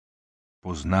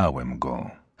Poznałem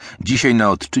go. Dzisiaj na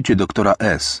odczycie doktora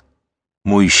S.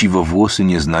 Mój siwowłosy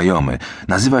nieznajomy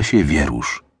nazywa się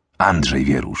Wierusz. Andrzej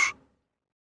Wierusz.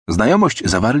 Znajomość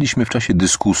zawarliśmy w czasie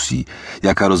dyskusji,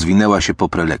 jaka rozwinęła się po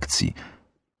prelekcji.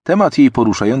 Temat jej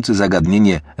poruszający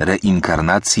zagadnienie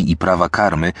reinkarnacji i prawa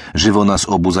karmy żywo nas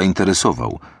obu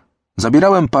zainteresował.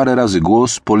 Zabierałem parę razy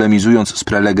głos, polemizując z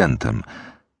prelegentem.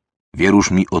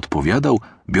 Wierusz mi odpowiadał,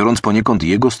 biorąc poniekąd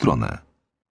jego stronę.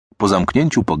 Po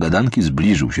zamknięciu pogadanki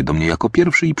zbliżył się do mnie jako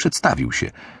pierwszy i przedstawił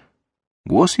się.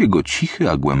 Głos jego cichy,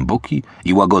 a głęboki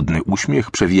i łagodny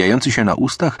uśmiech przewijający się na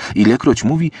ustach, ilekroć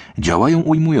mówi, działają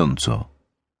ujmująco.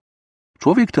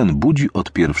 Człowiek ten budzi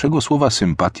od pierwszego słowa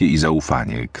sympatię i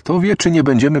zaufanie. Kto wie, czy nie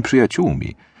będziemy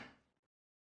przyjaciółmi.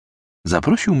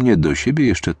 Zaprosił mnie do siebie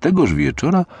jeszcze tegoż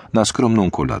wieczora na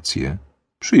skromną kolację.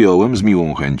 Przyjąłem z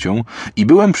miłą chęcią i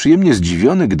byłem przyjemnie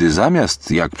zdziwiony, gdy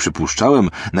zamiast, jak przypuszczałem,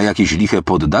 na jakieś liche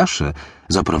poddasze,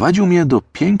 zaprowadził mnie do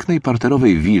pięknej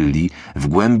parterowej willi w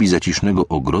głębi zacisznego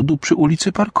ogrodu przy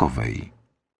ulicy Parkowej.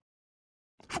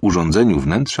 W urządzeniu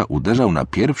wnętrza uderzał na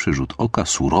pierwszy rzut oka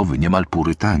surowy, niemal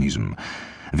purytanizm.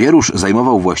 Wierusz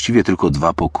zajmował właściwie tylko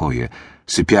 2 pokoje,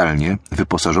 sypialnię,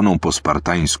 wyposażoną po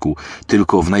spartańsku,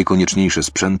 tylko w najkonieczniejsze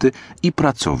sprzęty i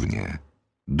pracownię.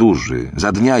 Duży,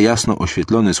 za dnia jasno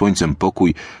oświetlony słońcem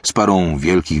pokój z parą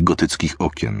wielkich gotyckich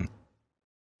okien.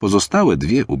 Pozostałe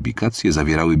 2 ubikacje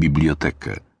zawierały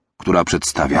bibliotekę, która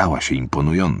przedstawiała się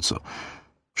imponująco.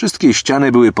 Wszystkie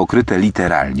ściany były pokryte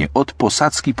literalnie, od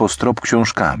posadzki po strop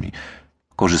książkami.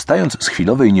 Korzystając z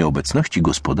chwilowej nieobecności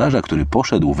gospodarza, który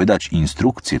poszedł wydać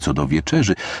instrukcje co do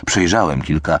wieczerzy, przejrzałem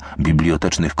kilka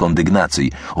bibliotecznych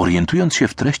kondygnacyj, orientując się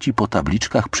w treści po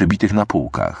tabliczkach przybitych na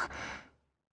półkach.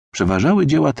 Przeważały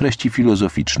dzieła treści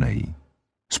filozoficznej.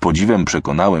 Z podziwem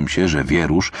przekonałem się, że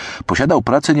Wierusz posiadał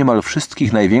pracę niemal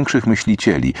wszystkich największych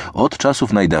myślicieli, od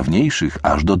czasów najdawniejszych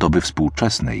aż do doby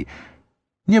współczesnej.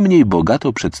 Niemniej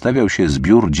bogato przedstawiał się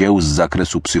zbiór dzieł z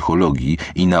zakresu psychologii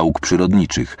i nauk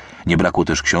przyrodniczych. Nie brakło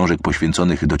też książek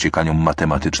poświęconych dociekaniom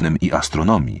matematycznym i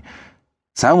astronomii.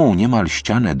 Całą niemal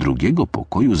ścianę drugiego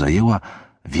pokoju zajęła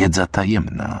wiedza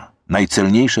tajemna.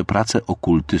 Najcelniejsze prace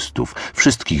okultystów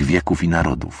wszystkich wieków i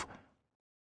narodów.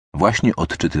 Właśnie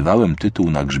odczytywałem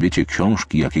tytuł na grzbiecie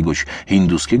książki jakiegoś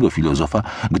hinduskiego filozofa,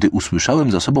 gdy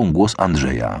usłyszałem za sobą głos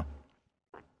Andrzeja.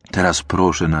 Teraz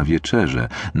proszę na wieczerzę,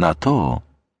 na to,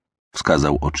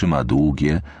 wskazał oczyma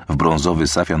długie, w brązowy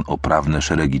safian oprawne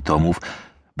szeregi tomów,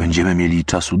 będziemy mieli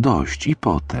czasu dość i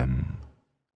potem.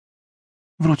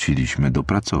 Wróciliśmy do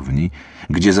pracowni,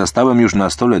 gdzie zastałem już na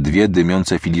stole 2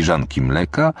 dymiące filiżanki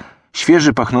mleka,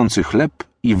 świeży pachnący chleb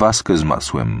i waskę z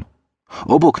masłem.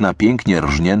 Obok na pięknie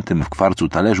rżniętym w kwarcu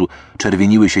talerzu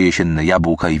czerwieniły się jesienne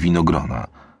jabłka i winogrona.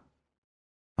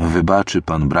 Wybaczy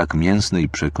pan brak mięsnej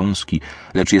przekąski,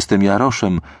 lecz jestem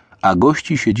Jaroszem, a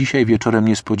gości się dzisiaj wieczorem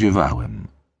nie spodziewałem.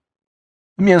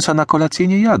 Mięsa na kolację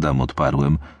nie jadam,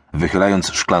 odparłem,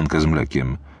 wychylając szklankę z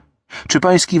mlekiem. Czy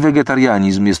pański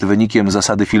wegetarianizm jest wynikiem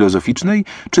zasady filozoficznej,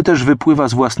 czy też wypływa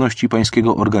z własności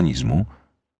pańskiego organizmu?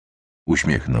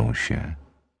 Uśmiechnął się.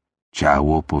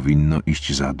 Ciało powinno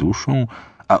iść za duszą,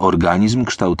 a organizm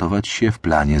kształtować się w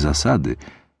planie zasady.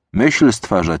 Myśl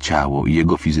stwarza ciało i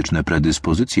jego fizyczne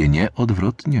predyspozycje, nie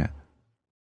odwrotnie.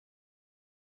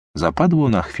 Zapadło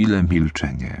na chwilę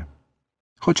milczenie.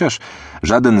 Chociaż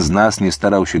żaden z nas nie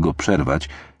starał się go przerwać,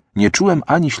 nie czułem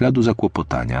ani śladu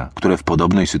zakłopotania, które w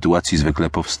podobnej sytuacji zwykle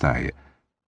powstaje.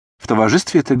 W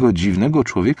towarzystwie tego dziwnego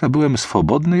człowieka byłem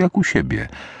swobodny jak u siebie.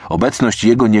 Obecność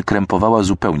jego nie krępowała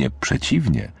zupełnie,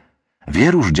 przeciwnie.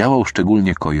 Wierusz działał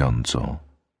szczególnie kojąco.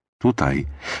 Tutaj,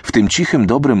 w tym cichym,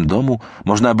 dobrym domu,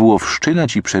 można było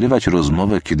wszczynać i przerywać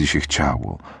rozmowę, kiedy się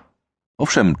chciało.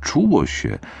 Owszem, czuło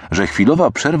się, że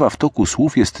chwilowa przerwa w toku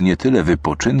słów jest nie tyle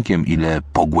wypoczynkiem, ile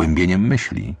pogłębieniem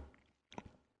myśli.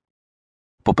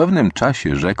 Po pewnym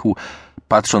czasie rzekł,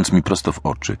 patrząc mi prosto w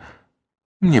oczy: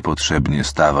 niepotrzebnie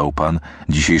stawał pan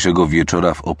dzisiejszego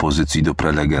wieczora w opozycji do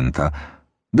prelegenta.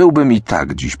 Byłbym i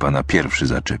tak dziś pana pierwszy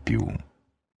zaczepił.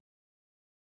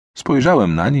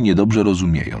 Spojrzałem nań, niedobrze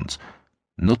rozumiejąc.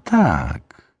 No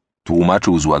tak,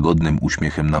 tłumaczył z łagodnym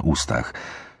uśmiechem na ustach.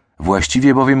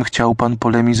 Właściwie bowiem chciał pan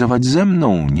polemizować ze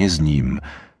mną, nie z nim.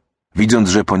 Widząc,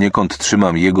 że poniekąd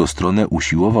trzymam jego stronę,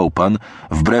 usiłował pan,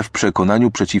 wbrew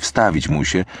przekonaniu, przeciwstawić mu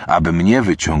się, aby mnie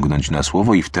wyciągnąć na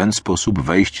słowo i w ten sposób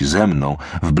wejść ze mną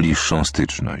w bliższą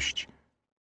styczność.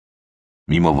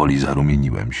 Mimo woli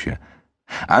zarumieniłem się.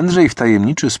 Andrzej w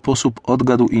tajemniczy sposób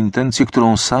odgadł intencję,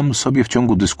 którą sam sobie w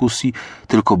ciągu dyskusji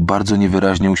tylko bardzo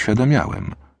niewyraźnie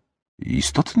uświadamiałem.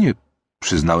 Istotnie,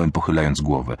 przyznałem, pochylając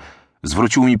głowę,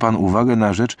 zwrócił mi pan uwagę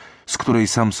na rzecz, z której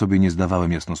sam sobie nie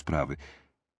zdawałem jasno sprawy.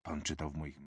 Pan czytał w moich